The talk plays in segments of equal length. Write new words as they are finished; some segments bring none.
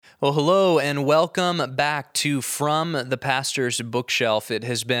Well, hello and welcome back to From the Pastor's Bookshelf. It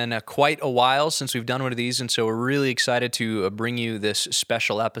has been quite a while since we've done one of these, and so we're really excited to bring you this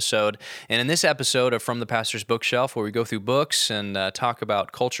special episode. And in this episode of From the Pastor's Bookshelf, where we go through books and talk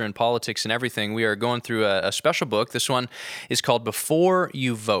about culture and politics and everything, we are going through a special book. This one is called Before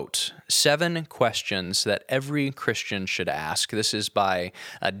You Vote, 7 Questions That Every Christian Should Ask. This is by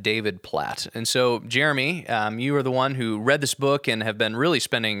David Platt. And so, Jeremy, you are the one who read this book and have been really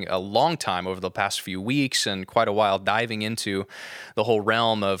spending a long time over the past few weeks and quite a while diving into the whole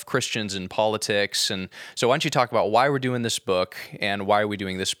realm of Christians and politics. And so why don't you talk about why we're doing this book and why are we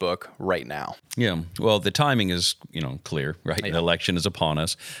doing this book right now? Yeah, well, the timing is, clear, right? Yeah. The election is upon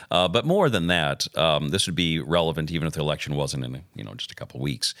us. But more than that, this would be relevant even if the election wasn't in, just a couple of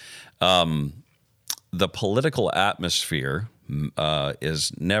weeks. The political atmosphere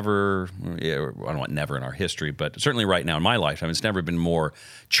is never, I don't want never in our history, but certainly right now in my lifetime, it's never been more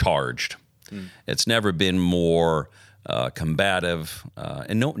charged. It's never been more combative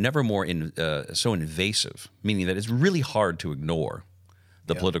and never more so invasive, meaning that it's really hard to ignore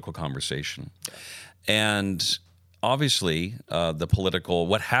the political conversation. And obviously,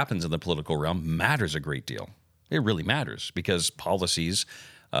 what happens in the political realm matters a great deal. It really matters because policies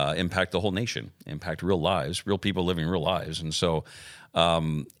impact the whole nation, impact real lives, real people living real lives, and so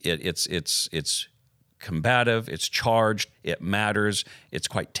it's combative, it's charged, it matters, it's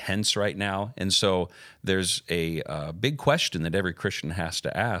quite tense right now, and so there's a big question that every Christian has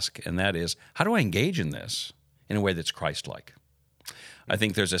to ask, and that is, how do I engage in this in a way that's Christ-like? I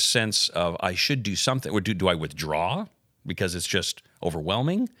think there's a sense of I should do something, or do I withdraw because it's just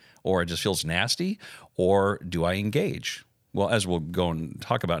overwhelming, or it just feels nasty, or do I engage? Well, as we'll go and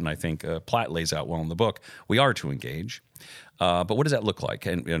talk about, and I think Platt lays out well in the book, we are to engage. But what does that look like?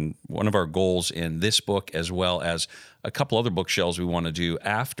 And one of our goals in this book, as well as a couple other bookshelves we want to do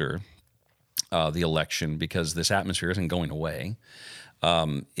after the election, because this atmosphere isn't going away,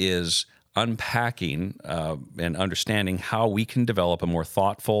 is unpacking and understanding how we can develop a more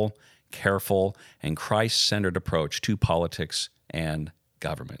thoughtful, careful, and Christ-centered approach to politics and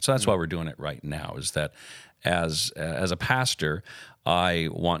government. So that's why we're doing it right now, is that as a pastor, I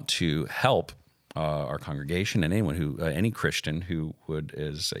want to help our congregation and any Christian who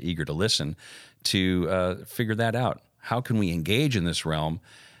is eager to listen to figure that out. How can we engage in this realm,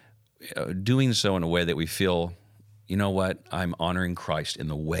 doing so in a way that we feel, you know what, I'm honoring Christ in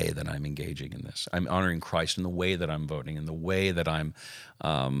the way that I'm engaging in this. I'm honoring Christ in the way that I'm voting, in the way that I'm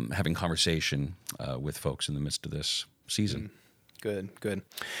having conversation with folks in the midst of this season. Good.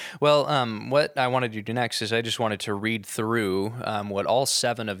 Well, what I wanted to do next is I just wanted to read through what all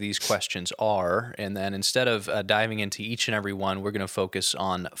 7 of these questions are, and then instead of diving into each and every one, we're going to focus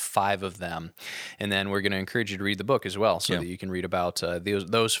on 5 of them, and then we're going to encourage you to read the book as well, so that you can read about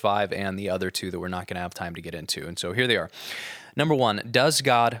those 5 and the other 2 that we're not going to have time to get into. And so here they are. Number 1, does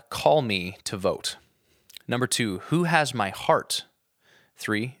God call me to vote? Number 2, who has my heart?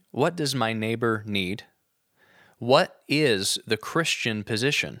 3, what does my neighbor need? What is the Christian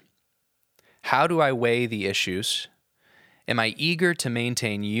position? How do I weigh the issues? Am I eager to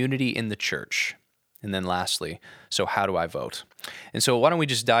maintain unity in the church? And then lastly, so how do I vote? And so why don't we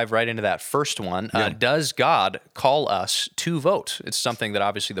just dive right into that first one? Does God call us to vote? It's something that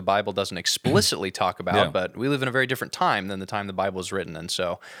obviously the Bible doesn't explicitly talk about, but we live in a very different time than the time the Bible was written. And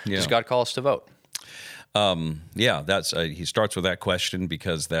so does God call us to vote? That's he starts with that question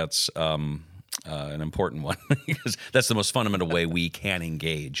because that's an important one, because that's the most fundamental way we can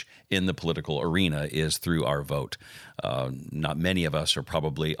engage in the political arena is through our vote. Not many of us are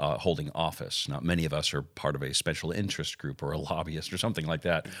probably holding office. Not many of us are part of a special interest group or a lobbyist or something like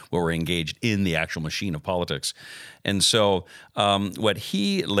that, where we're engaged in the actual machine of politics. And so what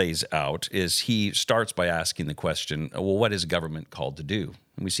he lays out is he starts by asking the question, well, what is government called to do?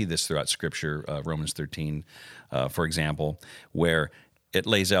 And we see this throughout Scripture, Romans 13, for example, where it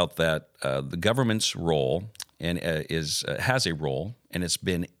lays out that the government's role has a role, and it's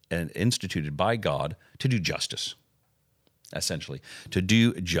been instituted by God to do justice, essentially, to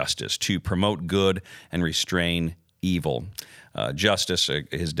do justice, to promote good and restrain evil. Justice,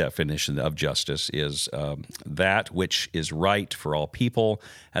 his definition of justice, is that which is right for all people,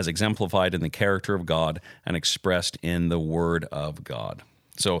 as exemplified in the character of God and expressed in the Word of God.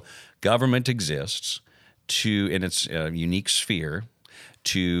 So government exists in its unique sphere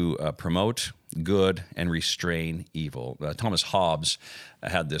to promote good and restrain evil. Thomas Hobbes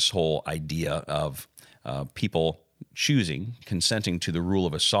had this whole idea of people consenting to the rule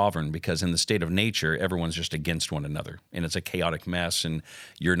of a sovereign, because in the state of nature, everyone's just against one another, and it's a chaotic mess, and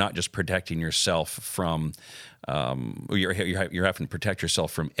you're not just protecting yourself from, you're having to protect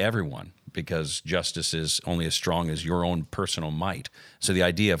yourself from everyone, because justice is only as strong as your own personal might. So the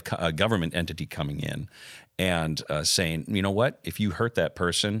idea of a government entity coming in and saying, you know what, if you hurt that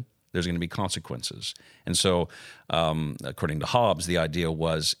person, there's going to be consequences. And so, according to Hobbes, the idea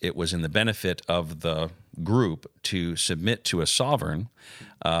was it was in the benefit of the group to submit to a sovereign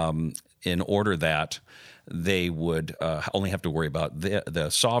in order that they would only have to worry about the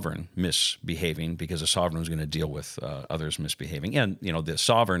sovereign misbehaving, because the sovereign was going to deal with others misbehaving. And, the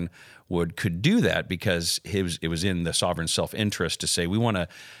sovereign could do that because it was in the sovereign's self-interest to say, we want to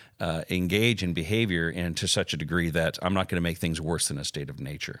engage in behavior and to such a degree that I'm not going to make things worse than a state of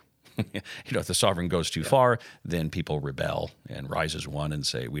nature. If the sovereign goes too far, then people rebel and rise as one and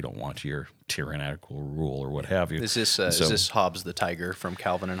say, we don't want your tyrannical rule or what have you. Is this Hobbes the tiger from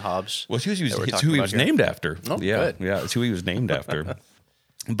Calvin and Hobbes? Well, it's who he was named after. Oh, good. Yeah, it's who he was named after.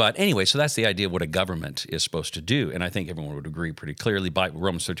 But anyway, so that's the idea of what a government is supposed to do. And I think everyone would agree pretty clearly,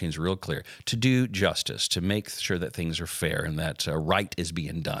 Romans 13 is real clear, to do justice, to make sure that things are fair and that right is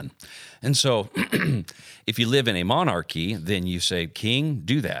being done. And so if you live in a monarchy, then you say, king,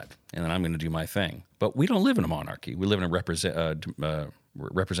 do that, and then I'm going to do my thing. But we don't live in a monarchy. We live in a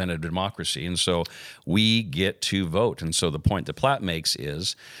representative democracy, and so we get to vote. And so the point that Platt makes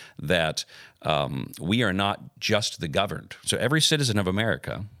is that we are not just the governed. So every citizen of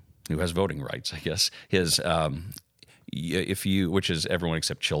America who has voting rights, I guess, which is everyone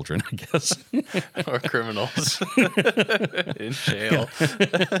except children, I guess, or criminals in jail.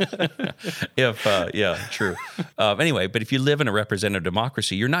 True. Anyway, but if you live in a representative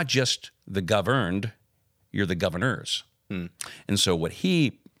democracy, you're not just the governed, you're the governors. And so what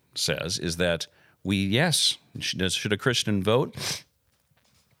he says is that should a Christian vote?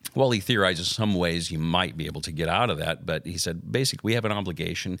 Well, he theorizes some ways you might be able to get out of that, but he said, basically, we have an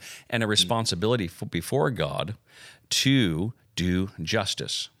obligation and a responsibility before God to do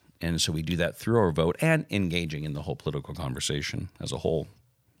justice. And so we do that through our vote and engaging in the whole political conversation as a whole.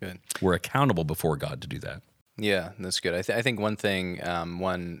 Good. We're accountable before God to do that. Yeah, that's good. I think one thing,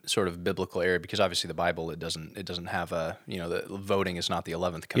 one sort of biblical area, because obviously the Bible, it doesn't have the voting is not the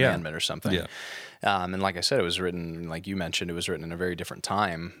 11th commandment or something. Yeah. And like I said, it was written, like you mentioned, it was written in a very different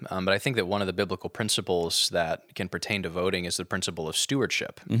time. But I think that one of the biblical principles that can pertain to voting is the principle of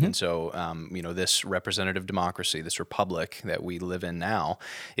stewardship. Mm-hmm. And so, this representative democracy, this republic that we live in now,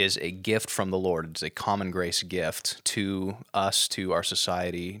 is a gift from the Lord. It's a common grace gift to us, to our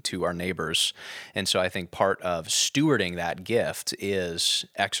society, to our neighbors. And so I think part of stewarding that gift is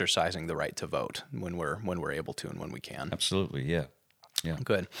exercising the right to vote when we're able to and when we can. Absolutely, yeah. Yeah.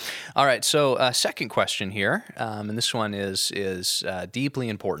 Good. All right. So, second question here, and this one is deeply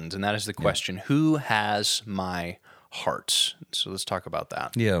important, and that is the question: who has my heart? So let's talk about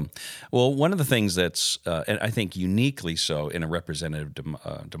that. Yeah. Well, one of the things that's, and I think uniquely so in a representative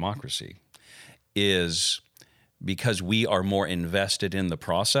democracy, is because we are more invested in the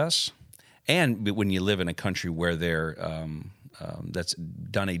process, and when you live in a country where that's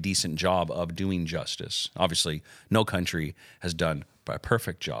done a decent job of doing justice. Obviously, no country has done a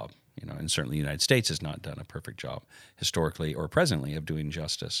perfect job, and certainly the United States has not done a perfect job historically or presently of doing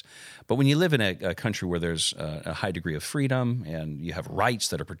justice. But when you live in a country where there's a high degree of freedom and you have rights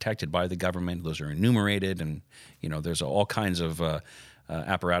that are protected by the government, those are enumerated, and there's all kinds of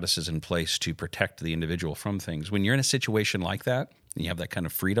apparatuses in place to protect the individual from things. When you're in a situation like that and you have that kind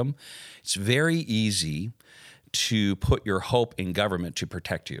of freedom, it's very easy to put your hope in government to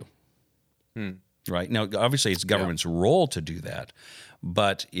protect you. Right? Now, obviously, it's government's role to do that.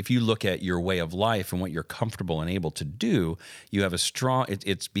 But if you look at your way of life and what you're comfortable and able to do, you have a strong,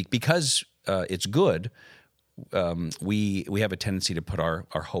 because it's good, we have a tendency to put our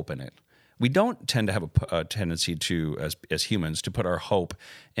hope in it. We don't tend to have a tendency to, as humans, to put our hope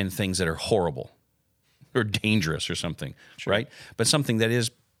in things that are horrible or dangerous or something, sure. Right? But something that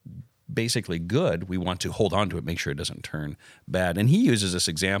is basically good, we want to hold on to it, make sure it doesn't turn bad. And he uses this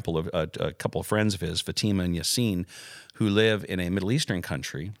example of a couple of friends of his, Fatima and Yassine, who live in a Middle Eastern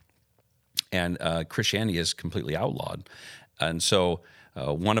country, and Christianity is completely outlawed. And so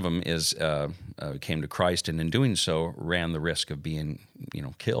one of them came to Christ, and in doing so, ran the risk of being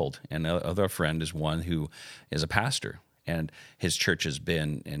killed. And the other friend is one who is a pastor. And his church has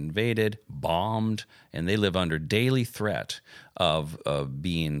been invaded, bombed, and they live under daily threat of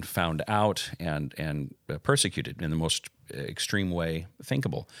being found out and persecuted in the most extreme way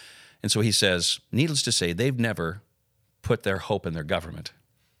thinkable. And so he says, needless to say, they've never put their hope in their government.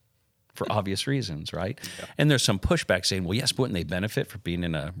 for obvious reasons, right? Yeah. And there's some pushback saying, well, yes, wouldn't they benefit from being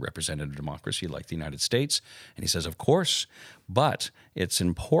in a representative democracy like the United States? And he says, of course, but it's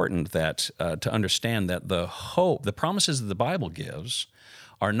important that to understand that the hope, the promises that the Bible gives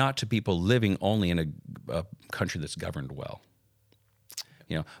are not to people living only in a country that's governed well.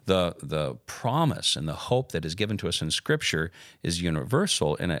 The promise and the hope that is given to us in Scripture is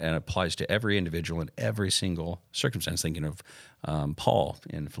universal and applies to every individual in every single circumstance. Thinking of Paul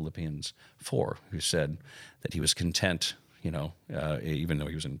in Philippians 4, who said that he was content, even though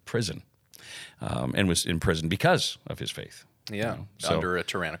he was in prison, and was in prison because of his faith. Yeah, under a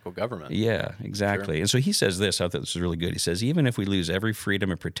tyrannical government. Yeah, exactly. Sure. And so he says this, I thought this was really good. He says, even if we lose every freedom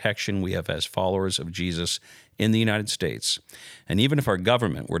and protection we have as followers of Jesus in the United States, and even if our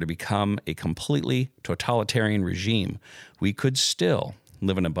government were to become a completely totalitarian regime, we could still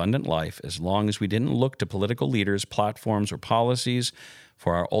live an abundant life as long as we didn't look to political leaders, platforms, or policies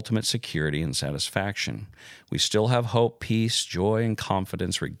for our ultimate security and satisfaction. We still have hope, peace, joy, and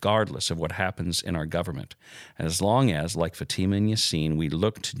confidence regardless of what happens in our government. And as long as, like Fatima and Yassine, we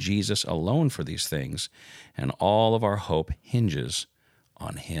look to Jesus alone for these things, and all of our hope hinges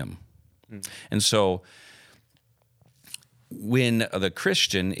on Him. And so when the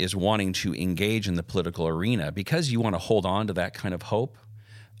Christian is wanting to engage in the political arena, because you want to hold on to that kind of hope,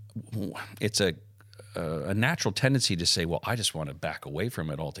 it's a natural tendency to say, well, I just want to back away from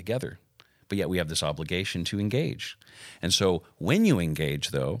it altogether. But yet we have this obligation to engage. And so when you engage,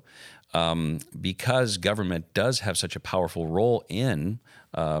 though, because government does have such a powerful role in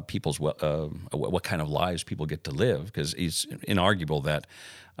people's what kind of lives people get to live, because it's inarguable that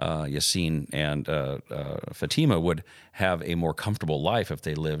Yassine and Fatima would have a more comfortable life if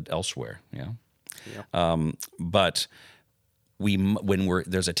they lived elsewhere. But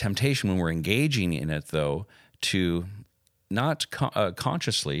there's a temptation when we're engaging in it, though, to not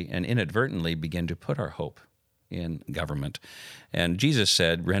consciously and inadvertently begin to put our hope in government. And Jesus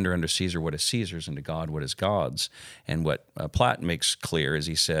said, render unto Caesar what is Caesar's and to God what is God's. And what Platt makes clear is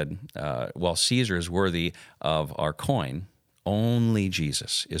he said, while Caesar is worthy of our coin, only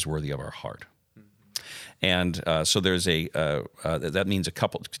Jesus is worthy of our heart. And so there's that means a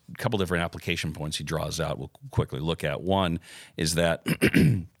couple different application points he draws out. We'll quickly look at. One is that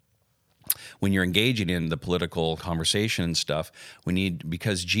when you're engaging in the political conversation and stuff,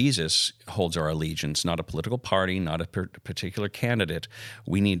 because Jesus holds our allegiance, not a political party, not a particular candidate,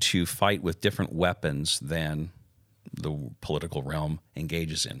 we need to fight with different weapons than the political realm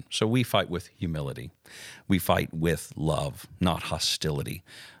engages in. So we fight with humility. We fight with love, not hostility.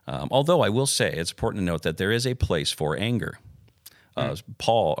 Although I will say it's important to note that there is a place for anger.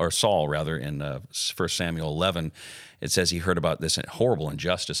 Saul, in 1 Samuel 11, it says he heard about this horrible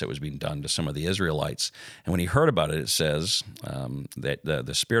injustice that was being done to some of the Israelites. And when he heard about it, it says that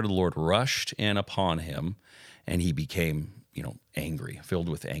the Spirit of the Lord rushed in upon him, and he became, angry, filled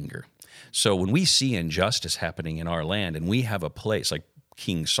with anger. So when we see injustice happening in our land, and we have a place like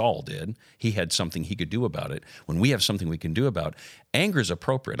King Saul did, he had something he could do about it. When we have something we can do about, anger is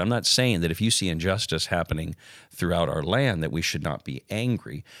appropriate. I'm not saying that if you see injustice happening throughout our land that we should not be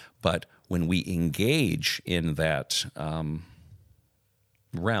angry, but when we engage in that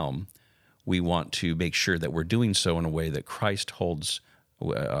realm, we want to make sure that we're doing so in a way that Christ holds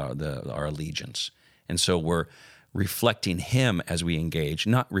our allegiance. And so we're reflecting Him as we engage,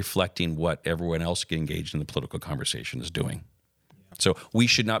 not reflecting what everyone else engaged in the political conversation is doing. So we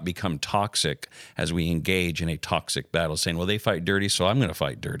should not become toxic as we engage in a toxic battle, saying, well, they fight dirty, so I'm going to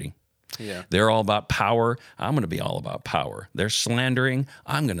fight dirty. Yeah. They're all about power. I'm going to be all about power. They're slandering.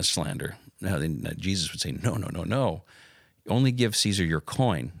 I'm going to slander. Now, Jesus would say, no. Only give Caesar your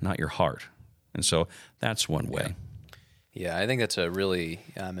coin, not your heart. And so that's one way. Yeah, I think that's a really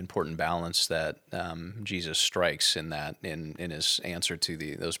important balance that Jesus strikes in his answer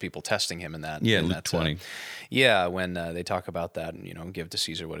to those people testing him in that. Yeah, in Luke that, 20. When they talk about that, give to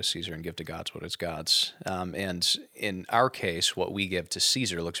Caesar what is Caesar and give to God's what is God's. And in our case, what we give to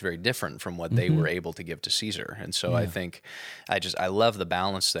Caesar looks very different from what they were able to give to Caesar. And so I think I love the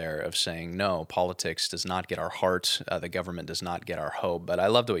balance there of saying, no, politics does not get our heart, the government does not get our hope. But I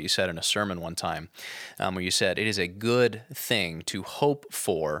loved what you said in a sermon one time where you said, it is a good thing to hope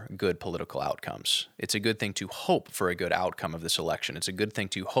for good political outcomes. It's a good thing to hope for a good outcome of this election. It's a good thing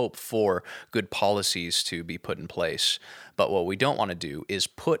to hope for good policies to be put in place. But what we don't want to do is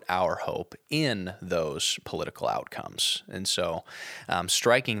put our hope in those political outcomes. And so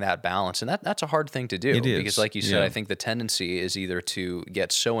striking that balance, and that's a hard thing to do. It is. Because like you said, I think the tendency is either to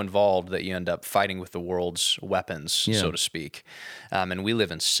get so involved that you end up fighting with the world's weapons, so to speak. And we live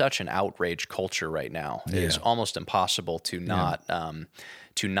in such an outrage culture right now. It is almost impossible to not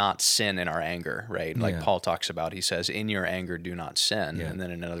to not sin in our anger, right? Like Yeah. Paul talks about, he says, in your anger, do not sin. Yeah. And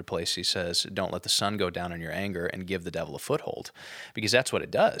then in another place, he says, don't let the sun go down in your anger and give the devil a foothold, because that's what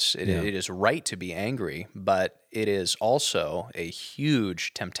it does. It is right to be angry, but it is also a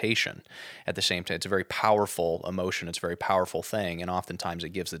huge temptation at the same time. It's a very powerful emotion. It's a very powerful thing. And oftentimes it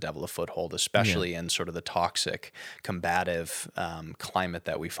gives the devil a foothold, especially in sort of the toxic, combative climate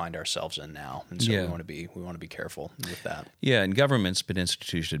that we find ourselves in now. And so we want to be careful with that. Yeah, and government's been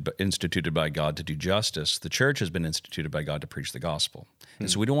instituted by God to do justice. The church has been instituted by God to preach the gospel. And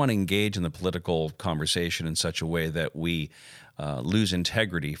so we don't want to engage in the political conversation in such a way that we lose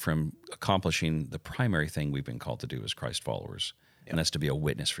integrity from accomplishing the primary thing we've been called to do as Christ followers, and that's to be a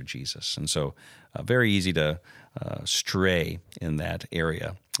witness for Jesus. And so very easy to stray in that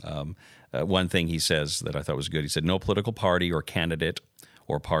area. One thing he says that I thought was good, he said, no political party or candidate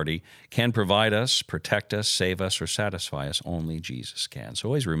or party can provide us, protect us, save us, or satisfy us. Only Jesus can. So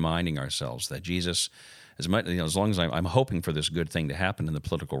always reminding ourselves that Jesus, as long as I'm hoping for this good thing to happen in the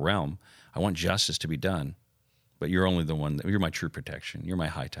political realm, I want justice to be done. But you're only the one, you're my true protection. You're my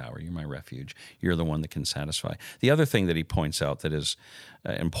high tower. You're my refuge. You're the one that can satisfy. The other thing that he points out that is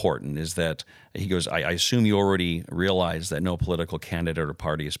important is that he goes, I assume you already realize that no political candidate or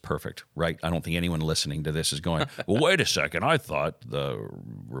party is perfect, right? I don't think anyone listening to this is going, well, wait a second. I thought the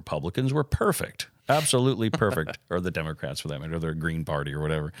Republicans were perfect. Absolutely perfect. Or the Democrats for that matter, or the Green Party or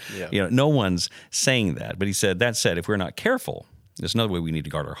whatever. Yeah. No one's saying that. But he said, that said, if we're not careful, there's another way we need to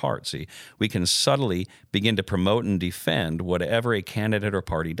guard our hearts. See, we can subtly begin to promote and defend whatever a candidate or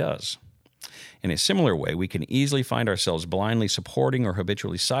party does. In a similar way, we can easily find ourselves blindly supporting or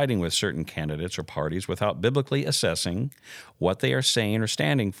habitually siding with certain candidates or parties without biblically assessing what they are saying or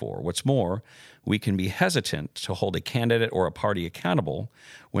standing for. What's more, we can be hesitant to hold a candidate or a party accountable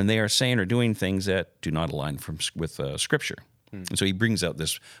when they are saying or doing things that do not align with Scripture. And so he brings out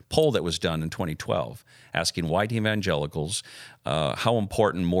this poll that was done in 2012, asking white evangelicals how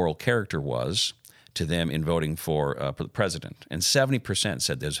important moral character was to them in voting for the president. And 70%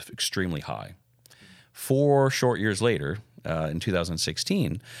 said this was extremely high. 4 short years later, in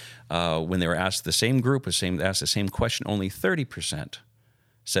 2016, when they were asked the same group, asked the same question, only 30%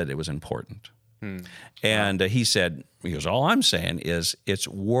 said it was important. And he goes, all I'm saying is it's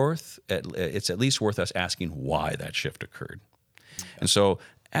at least worth us asking why that shift occurred. And so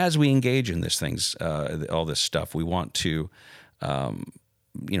as we engage in these things, all this stuff, we want to,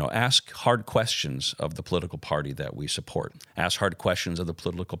 ask hard questions of the political party that we support. Ask hard questions of the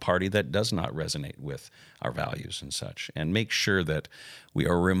political party that does not resonate with our values and such. And make sure that we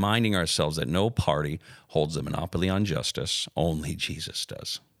are reminding ourselves that no party holds the monopoly on justice. Only Jesus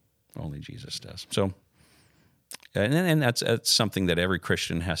does. Only Jesus does. So, and that's something that every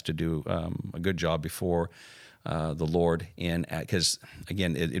Christian has to do a good job before the Lord in, because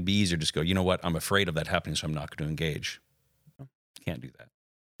again, it'd be easier to just go, you know what, I'm afraid of that happening, so I'm not going to engage. Can't do that.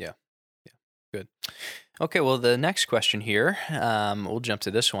 Yeah. Good. Okay, well, the next question here, we'll jump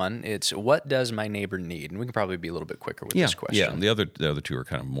to this one. It's, what does my neighbor need? And we can probably be a little bit quicker with this question. Yeah, the other two are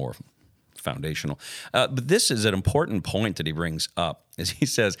kind of more foundational. But this is an important point that he brings up, is he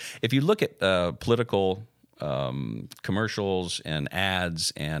says, if you look at political commercials and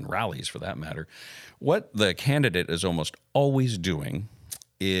ads and rallies, for that matter, what the candidate is almost always doing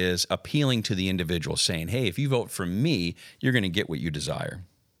is appealing to the individual, saying, hey, if you vote for me, you're going to get what you desire.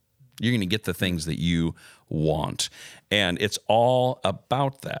 You're going to get the things that you want. And it's all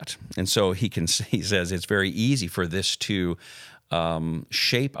about that. And so he says it's very easy for this to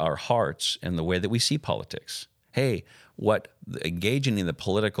shape our hearts and the way that we see politics. Hey, engaging in the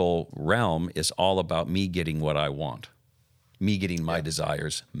political realm is all about me getting what I want, me getting my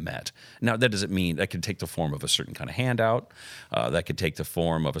desires met. Now, that doesn't mean that could take the form of a certain kind of handout. That could take the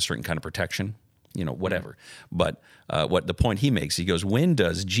form of a certain kind of protection, whatever. But what the point he makes, he goes, when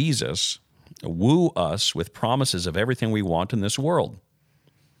does Jesus woo us with promises of everything we want in this world?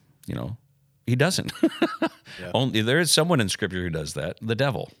 He doesn't. Only there is someone in Scripture who does that, the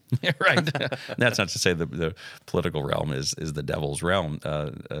devil, right? That's not to say the political realm is the devil's realm.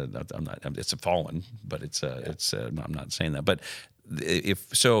 It's a fallen, but I'm not saying that. But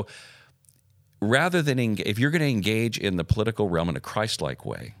rather than if you're going to engage in the political realm in a Christ-like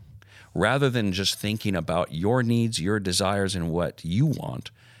way, rather than just thinking about your needs, your desires, and what you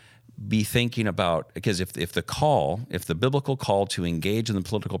want, be thinking about, because if the biblical call to engage in the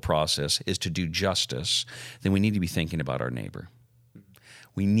political process is to do justice, then we need to be thinking about our neighbor.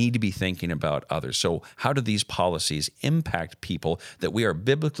 We need to be thinking about others. So how do these policies impact people that we are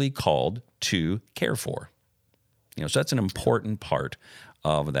biblically called to care for? So that's an important part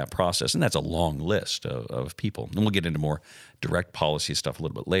of that process. And that's a long list of people. And we'll get into more direct policy stuff a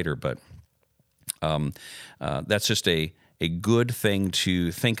little bit later, but that's just a good thing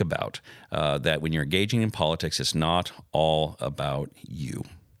to think about, that when you're engaging in politics, it's not all about you,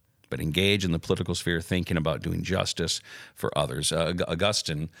 but engage in the political sphere thinking about doing justice for others.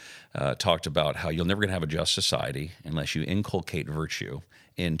 Augustine talked about how you're never going to have a just society unless you inculcate virtue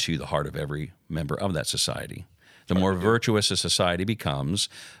into the heart of every member of that society. The more virtuous a society becomes,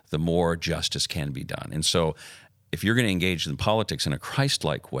 the more justice can be done. And so if you're going to engage in politics in a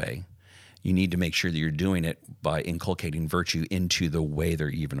Christ-like way, you need to make sure that you're doing it by inculcating virtue into the way they're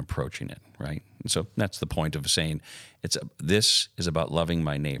even approaching it, right? And so that's the point of saying this is about loving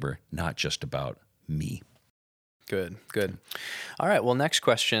my neighbor, not just about me. Good. All right. Well, next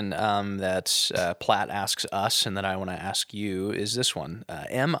question that Platt asks us and that I want to ask you is this one.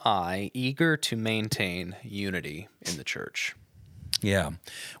 Am I eager to maintain unity in the church? Yeah.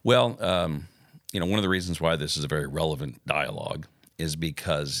 Well, one of the reasons why this is a very relevant dialogue is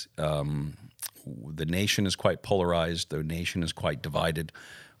because the nation is quite polarized. The nation is quite divided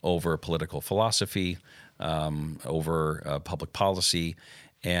over political philosophy, over public policy.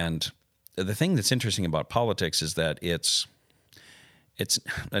 And the thing that's interesting about politics is that it's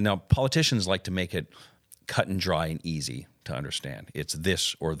now politicians like to make it cut and dry and easy to understand. It's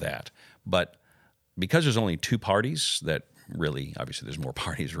this or that. But because there's only two parties that really, obviously there's more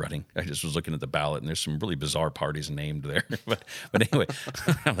parties running. I just was looking at the ballot and there's some really bizarre parties named there. but anyway,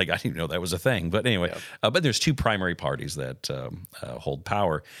 I'm like, I didn't even know that was a thing. But anyway, but there's two primary parties that hold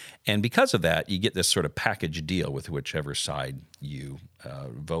power. And because of that, you get this sort of package deal with whichever side you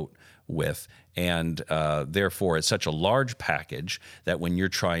vote with. And therefore, it's such a large package that when you're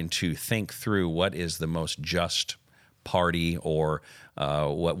trying to think through what is the most just party or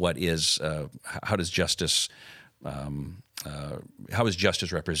what is, how does justice how is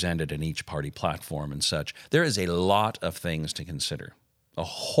justice represented in each party platform and such? There is a lot of things to consider, a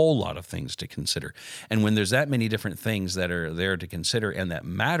whole lot of things to consider. And when there's that many different things that are there to consider and that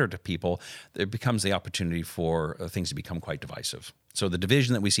matter to people, there becomes the opportunity for things to become quite divisive. So the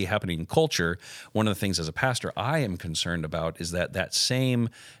division that we see happening in culture, one of the things as a pastor I am concerned about is that that same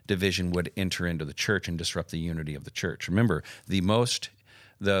division would enter into the church and disrupt the unity of the church. Remember,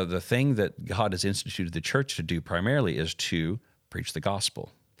 the thing that God has instituted the church to do primarily is to preach the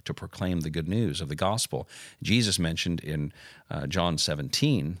gospel, to proclaim the good news of the gospel. Jesus mentioned in John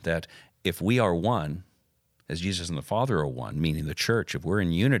 17 that if we are one, as Jesus and the Father are one, meaning the church, if we're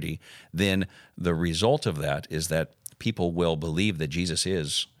in unity, then the result of that is that people will believe that Jesus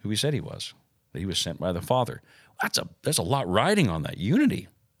is who he said he was, that he was sent by the Father. There's a lot riding on that unity.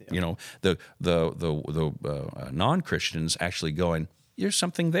 Yeah. The non-Christians actually going, there's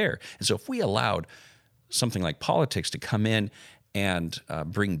something there. And so if we allowed something like politics to come in and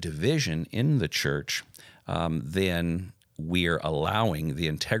bring division in the church, then we're allowing the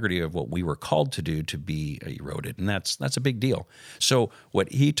integrity of what we were called to do to be eroded. And that's a big deal. So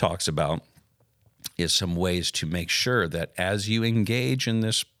what he talks about is some ways to make sure that as you engage in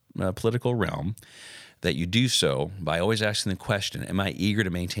this political realm, that you do so by always asking the question, am I eager to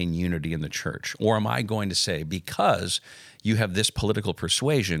maintain unity in the church? Or am I going to say, because you have this political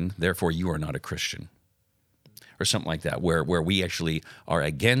persuasion, therefore you are not a Christian? Or something like that, where we actually are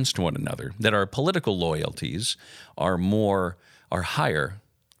against one another, that our political loyalties are higher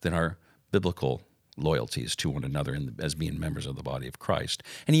than our biblical loyalties to one another as being members of the body of Christ.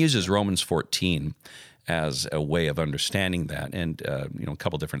 And he uses Romans 14 as a way of understanding that, and a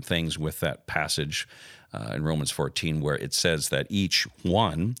couple different things with that passage in Romans 14, where it says that each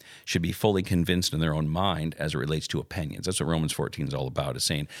one should be fully convinced in their own mind as it relates to opinions. That's what Romans 14 is all about, is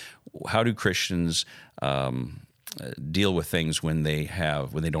saying, how do Christians deal with things when they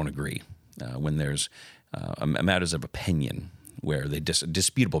don't agree, when there's matters of opinion, where they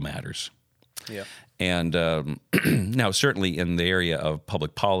disputable matters. Yeah. And now, certainly in the area of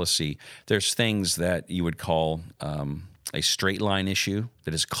public policy, there's things that you would call a straight line issue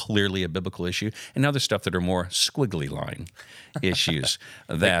that is clearly a biblical issue, and other stuff that are more squiggly line issues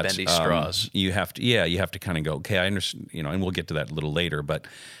that like bendy straws. You have to kind of go, okay, I understand, and we'll get to that a little later. But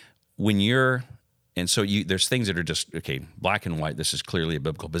when there's things that are just, okay, black and white, this is clearly a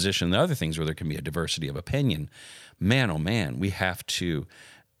biblical position. The other things where there can be a diversity of opinion, man, oh man, we have to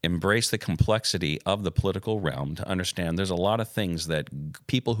embrace the complexity of the political realm to understand there's a lot of things that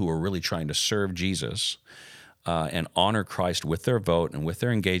people who are really trying to serve Jesus and honor Christ with their vote and with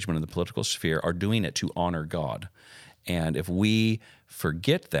their engagement in the political sphere are doing it to honor God. And if we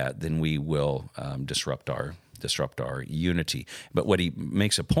forget that, then we will disrupt our unity. But what he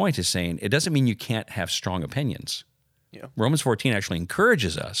makes a point is saying, it doesn't mean you can't have strong opinions. Yeah. Romans 14 actually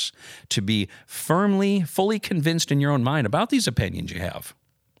encourages us to be firmly, fully convinced in your own mind about these opinions you have.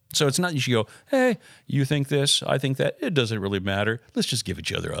 So it's not you should go, hey, you think this, I think that. It doesn't really matter. Let's just give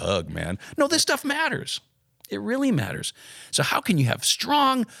each other a hug, man. No, this stuff matters. It really matters. So how can you have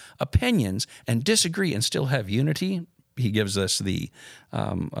strong opinions and disagree and still have unity? He gives us the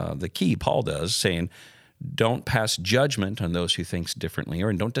key, Paul does, saying, don't pass judgment on those who think differently,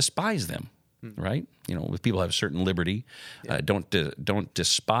 and don't despise them. Right? You know, if people have certain liberty, don't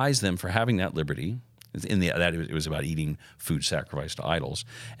despise them for having that liberty. It was about eating food sacrificed to idols,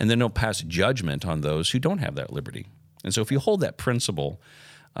 and then don't pass judgment on those who don't have that liberty. And so, if you hold that principle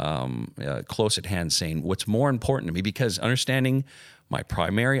close at hand, saying what's more important to me, because understanding my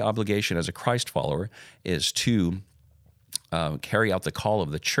primary obligation as a Christ follower is to carry out the call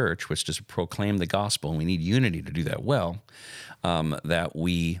of the church, which is to proclaim the gospel, and we need unity to do that well. That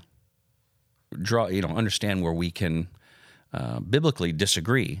we understand where we can biblically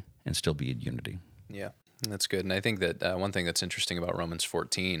disagree and still be in unity. Yeah, that's good. And I think that one thing that's interesting about Romans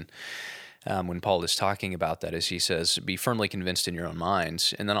 14, when Paul is talking about that, is he says, be firmly convinced in your own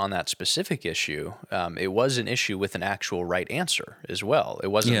minds. And then on that specific issue, it was an issue with an actual right answer as well. It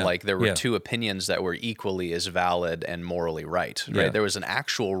wasn't like there were two opinions that were equally as valid and morally right? There was an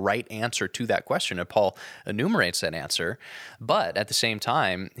actual right answer to that question, and Paul enumerates that answer. But at the same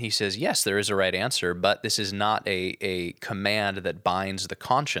time, he says, yes, there is a right answer, but this is not a command that binds the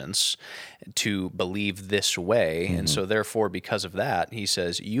conscience to believe this way. And so therefore, because of that, he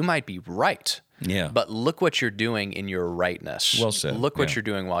says, you might be right. Yeah. But look what you're doing in your rightness. Well said. Look what you're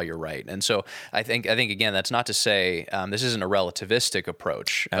doing while you're right. And so I think again, that's not to say this isn't a relativistic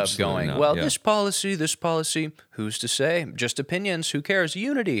approach of going, this policy, who's to say? Just opinions, who cares?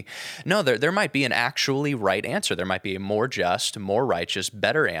 Unity. No, there might be an actually right answer. There might be a more just, more righteous,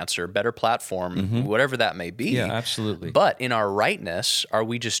 better answer, better platform, whatever that may be. Yeah, absolutely. But in our rightness, are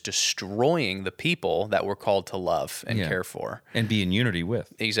we just destroying the people that we're called to love and care for? And be in unity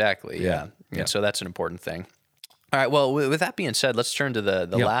with. Exactly, yeah. And so that's an important thing. All right, well, with that being said, let's turn to the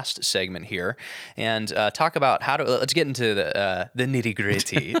last segment here and talk about let's get into the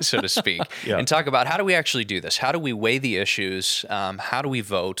nitty-gritty, so to speak, and talk about how do we actually do this? How do we weigh the issues? How do we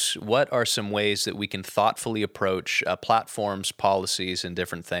vote? What are some ways that we can thoughtfully approach platforms, policies, and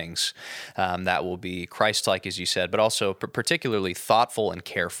different things that will be Christ-like, as you said, but also particularly thoughtful and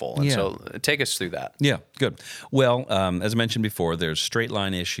careful? And so take us through that. Yeah, good. Well, as I mentioned before, there's straight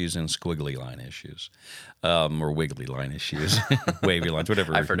line issues and squiggly line issues. Or wiggly line issues, wavy lines,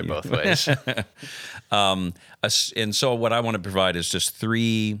 whatever. I've heard it both ways. And so what I want to provide is just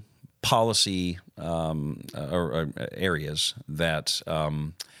three policy or areas that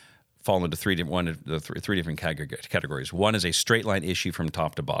fall into three different categories. One is a straight line issue from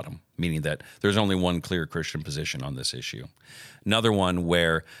top to bottom, meaning that there's only one clear Christian position on this issue. Another one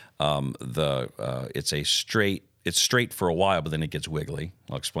where it's straight for a while, but then it gets wiggly.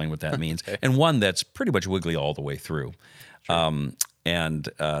 I'll explain what that means. Okay. And one that's pretty much wiggly all the way through. Sure.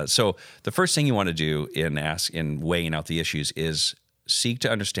 So the first thing you want to do in weighing out the issues is seek to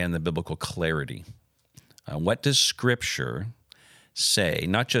understand the biblical clarity. What does Scripture say?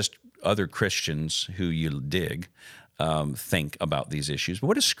 Not just other Christians who you dig think about these issues, but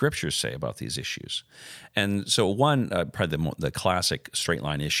what does Scripture say about these issues? And so one, probably the classic straight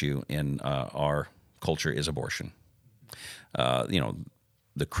line issue in our culture is abortion.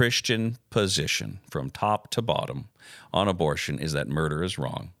 The Christian position from top to bottom on abortion is that murder is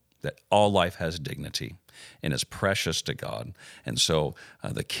wrong, that all life has dignity and is precious to God. And so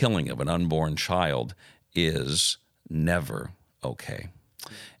the killing of an unborn child is never okay.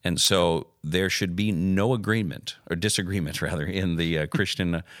 And so there should be no agreement or disagreement, rather, in the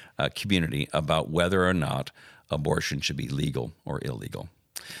Christian community about whether or not abortion should be legal or illegal.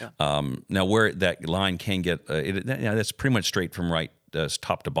 Yeah. Now, where that line can get, that's pretty much straight from right,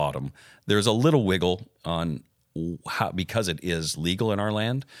 top to bottom. There's a little wiggle on how, because it is legal in our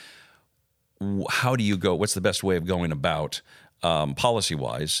land. How do you go? What's the best way of going about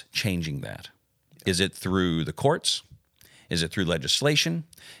policy-wise changing that? Is it through the courts? Is it through legislation?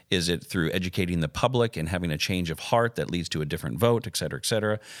 Is it through educating the public and having a change of heart that leads to a different vote, et cetera, et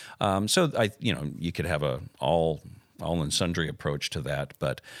cetera? You could have a all and sundry approach to that,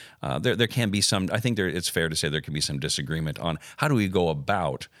 but there can be some. I think it's fair to say there can be some disagreement on how do we go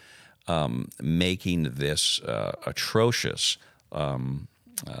about making this atrocious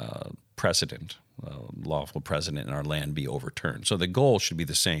precedent lawful president in our land be overturned. So the goal should be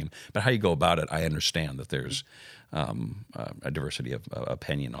the same, but how you go about it, I understand that there's a diversity of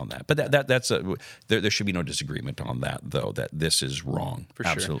opinion on that. But there should be no disagreement on that, though, that this is wrong, For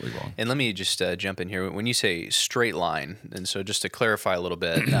sure. absolutely wrong. And let me just jump in here. When you say straight line, and so just to clarify a little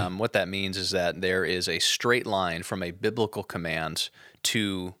bit, what that means is that there is a straight line from a biblical command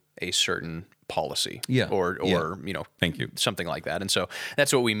to a certain policy, or Thank you. something like that. And so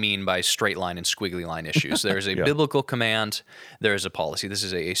that's what we mean by straight line and squiggly line issues. There's a biblical command, there's a policy. This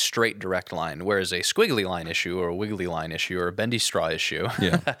is a straight, direct line, whereas a squiggly line issue or a wiggly line issue or a bendy straw issue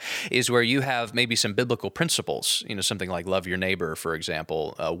is where you have maybe some biblical principles, something like love your neighbor, for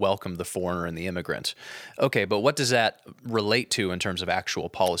example, welcome the foreigner and the immigrant. Okay, but what does that relate to in terms of actual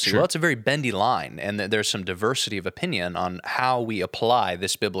policy? Sure. Well, it's a very bendy line, and there's some diversity of opinion on how we apply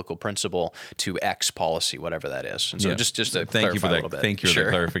this biblical principle to X policy, whatever that is. And so just to Thank you for clarify a that. little bit. Thank you for the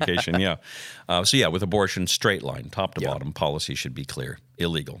clarification. With abortion, straight line, top to bottom, policy should be clear.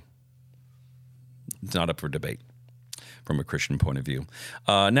 Illegal. It's not up for debate from a Christian point of view.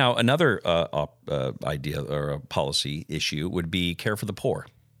 Now, another idea or a policy issue would be care for the poor.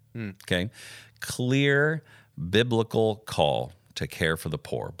 Okay, clear biblical call to care for the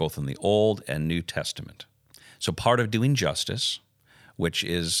poor, both in the Old and New Testament. So part of doing justice, which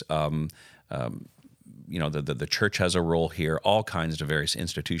is the church has a role here. All kinds of various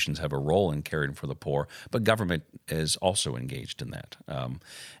institutions have a role in caring for the poor, but government is also engaged in that.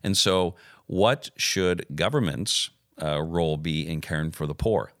 And so what should government's role be in caring for the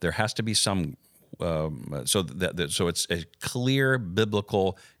poor? There has to be some, so it's a clear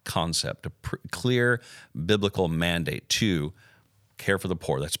biblical concept, a clear biblical mandate to care for the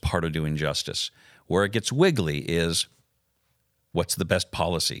poor. That's part of doing justice. Where it gets wiggly is what's the best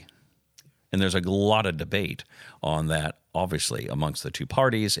policy? And there's a lot of debate on that, obviously, amongst the two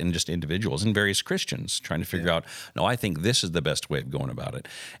parties and just individuals and various Christians trying to figure out, no, I think this is the best way of going about it.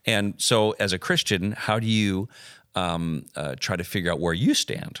 And so as a Christian, how do you try to figure out where you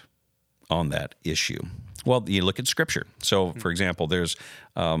stand on that issue? Well, you look at Scripture. So, for example, there's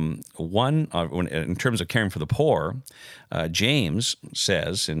in terms of caring for the poor, James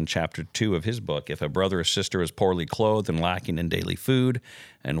says in chapter 2 of his book, if a brother or sister is poorly clothed and lacking in daily food,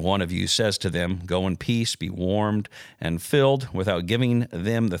 and one of you says to them, go in peace, be warmed and filled, without giving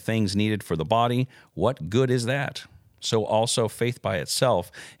them the things needed for the body, what good is that? So also faith by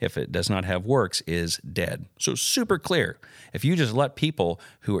itself, if it does not have works, is dead. So super clear. If you just let people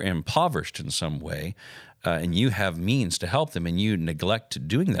who are impoverished in some way, and you have means to help them, and you neglect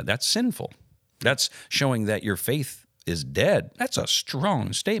doing that, that's sinful. That's showing that your faith is dead. That's a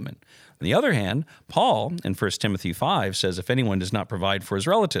strong statement. On the other hand, Paul in 1 Timothy 5 says, if anyone does not provide for his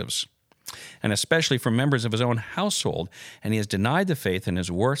relatives, and especially for members of his own household, and he has denied the faith and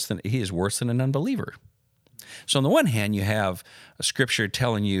he is worse than an unbeliever. So on the one hand, you have a scripture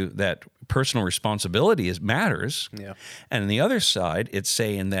telling you that personal responsibility matters. Yeah. And on the other side, it's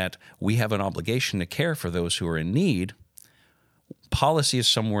saying that we have an obligation to care for those who are in need. Policy is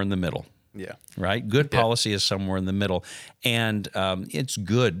somewhere in the middle. Yeah. Right? Good policy is somewhere in the middle. And it's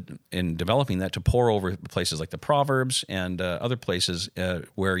good in developing that to pour over places like the Proverbs and other places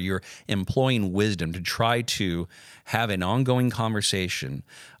where you're employing wisdom to try to have an ongoing conversation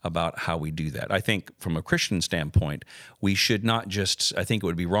about how we do that. I think from a Christian standpoint, we should not just, I think it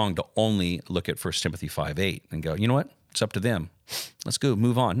would be wrong to only look at 1 Timothy 5:8 and go, you know what? It's up to them. Let's go,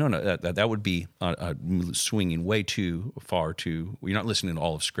 move on. No, that would be swinging way too far you're not listening to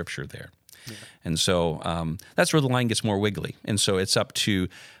all of Scripture there. Yeah. And so that's where the line gets more wiggly. And so it's up to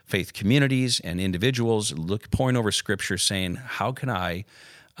faith communities and individuals pouring over Scripture saying, how can I,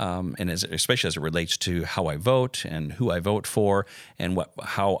 especially as it relates to how I vote and who I vote for and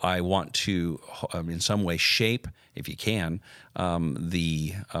how I want to, in some way, shape, if you can,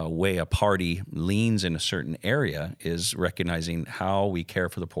 the way a party leans in a certain area is recognizing how we care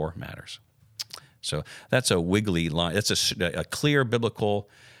for the poor matters. So that's a wiggly line. That's a clear biblical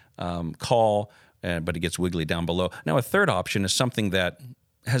call, but it gets wiggly down below. Now, a third option is something that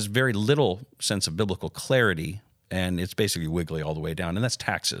has very little sense of biblical clarity, and it's basically wiggly all the way down, and that's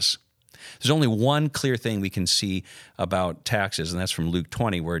taxes. There's only one clear thing we can see about taxes, and that's from Luke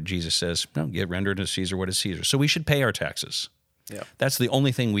 20, where Jesus says, no, render to Caesar what is Caesar. So we should pay our taxes. Yeah. That's the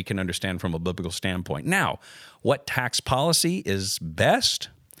only thing we can understand from a biblical standpoint. Now, what tax policy is best?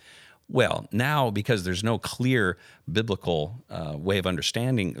 Well, now, because there's no clear biblical way of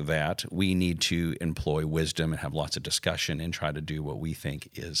understanding that, we need to employ wisdom and have lots of discussion and try to do what we think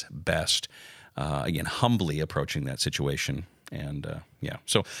is best. Again, humbly approaching that situation And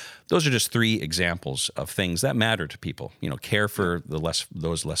so those are just 3 examples of things that matter to people. Care for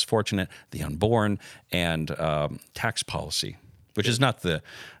those less fortunate, the unborn, and tax policy, which is not the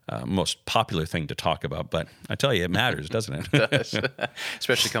most popular thing to talk about, but I tell you, it matters, doesn't it? It does.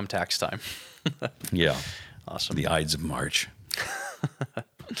 Especially come tax time. Yeah. Awesome. The Ides of March.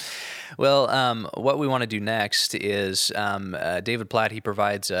 Well, what we want to do next is David Platt, he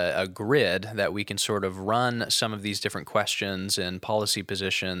provides a grid that we can sort of run some of these different questions and policy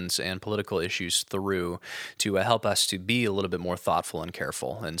positions and political issues through to help us to be a little bit more thoughtful and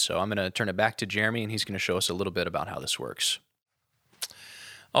careful. And so I'm going to turn it back to Jeremy, and he's going to show us a little bit about how this works.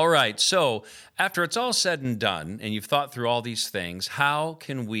 All right, so after it's all said and done, and you've thought through all these things, how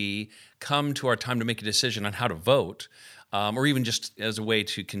can we come to our time to make a decision on how to vote, or even just as a way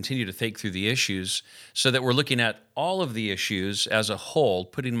to continue to think through the issues so that we're looking at all of the issues as a whole,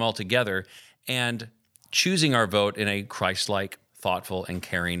 putting them all together, and choosing our vote in a Christ-like, thoughtful, and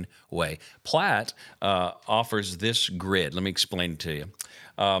caring way? Platt offers this grid. Let me explain it to you.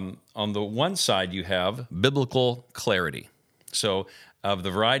 On the one side, you have biblical clarity. So of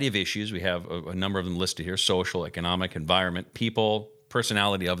the variety of issues, we have a number of them listed here: social, economic, environment, people,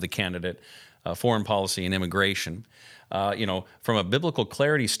 personality of the candidate, foreign policy, and immigration. From a biblical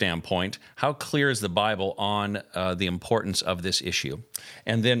clarity standpoint, how clear is the Bible on the importance of this issue?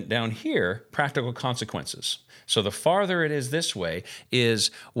 And then down here, practical consequences. So the farther it is this way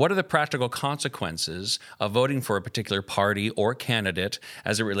is, what are the practical consequences of voting for a particular party or candidate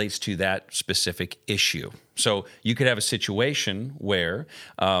as it relates to that specific issue? So you could have a situation where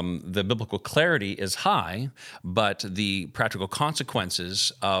the biblical clarity is high, but the practical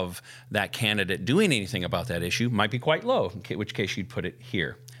consequences of that candidate doing anything about that issue might be quite low, in which case you'd put it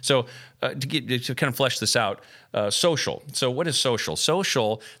here. So to kind of flesh this out, social. So what is social?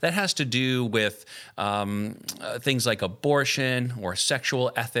 Social, that has to do with things like abortion or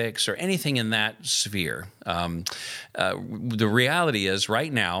sexual ethics or anything in that sphere. The reality is,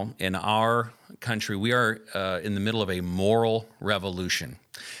 right now in our country, we are in the middle of a moral revolution.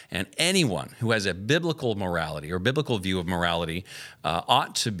 And anyone who has a biblical morality or biblical view of morality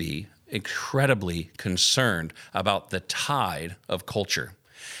ought to be incredibly concerned about the tide of culture.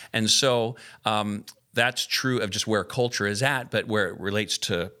 And so that's true of just where culture is at, but where it relates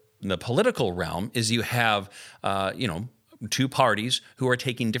to the political realm is you have, two parties who are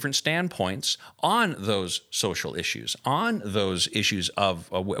taking different standpoints on those social issues, on those issues of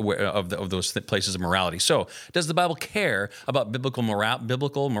those places of morality. So does the Bible care about biblical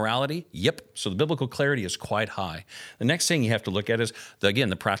morality? Yep. So the biblical clarity is quite high. The next thing you have to look at is,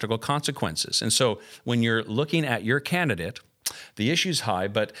 the practical consequences. And so when you're looking at your candidate, the issue's high,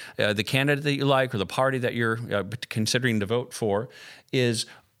 but the candidate that you like or the party that you're considering to vote for is,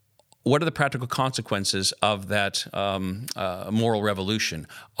 what are the practical consequences of that moral revolution?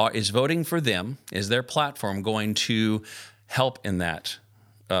 Is voting for them, is their platform going to help in that,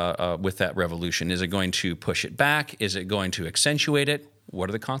 with that revolution? Is it going to push it back? Is it going to accentuate it? What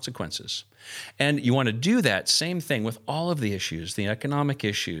are the consequences? And you want to do that same thing with all of the issues, the economic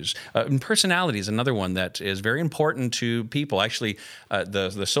issues. And personality is another one that is very important to people. Actually,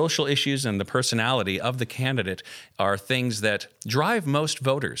 the social issues and the personality of the candidate are things that drive most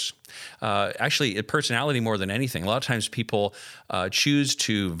voters. Actually, personality more than anything. A lot of times people choose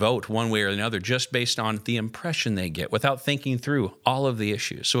to vote one way or another just based on the impression they get without thinking through all of the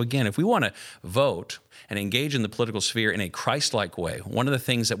issues. So again, if we want to vote and engage in the political sphere in a Christ-like way, one of the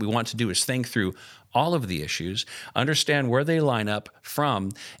things that we want to do is think through all of the issues, understand where they line up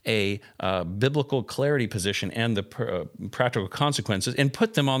from a biblical clarity position and the practical consequences, and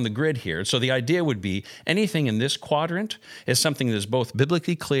put them on the grid here. So the idea would be anything in this quadrant is something that is both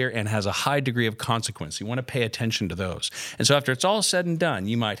biblically clear and has a high degree of consequence. You want to pay attention to those. And so after it's all said and done,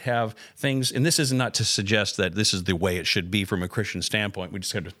 you might have things, and this is not to suggest that this is the way it should be from a Christian standpoint, we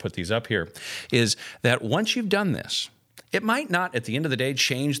just have to put these up here, is that once you've done this, it might not, at the end of the day,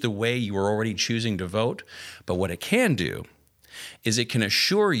 change the way you were already choosing to vote, but what it can do is it can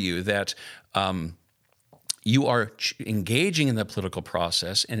assure you that you are engaging in the political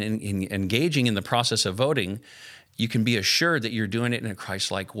process and in engaging in the process of voting. You can be assured that you're doing it in a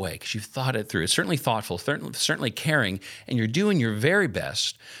Christ-like way because you've thought it through. It's certainly thoughtful, certainly caring, and you're doing your very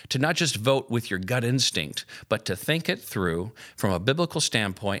best to not just vote with your gut instinct, but to think it through from a biblical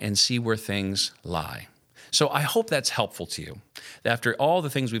standpoint and see where things lie. So I hope that's helpful to you. After all the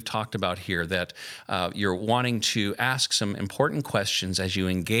things we've talked about here, that you're wanting to ask some important questions as you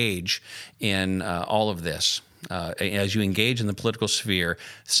engage in all of this, as you engage in the political sphere,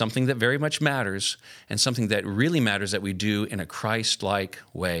 something that very much matters and something that really matters that we do in a Christ-like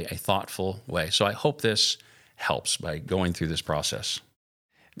way, a thoughtful way. So I hope this helps by going through this process.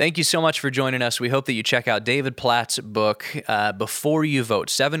 Thank you so much for joining us. We hope that you check out David Platt's book, Before You Vote,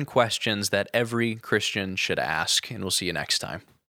 7 Questions That Every Christian Should Ask, and we'll see you next time.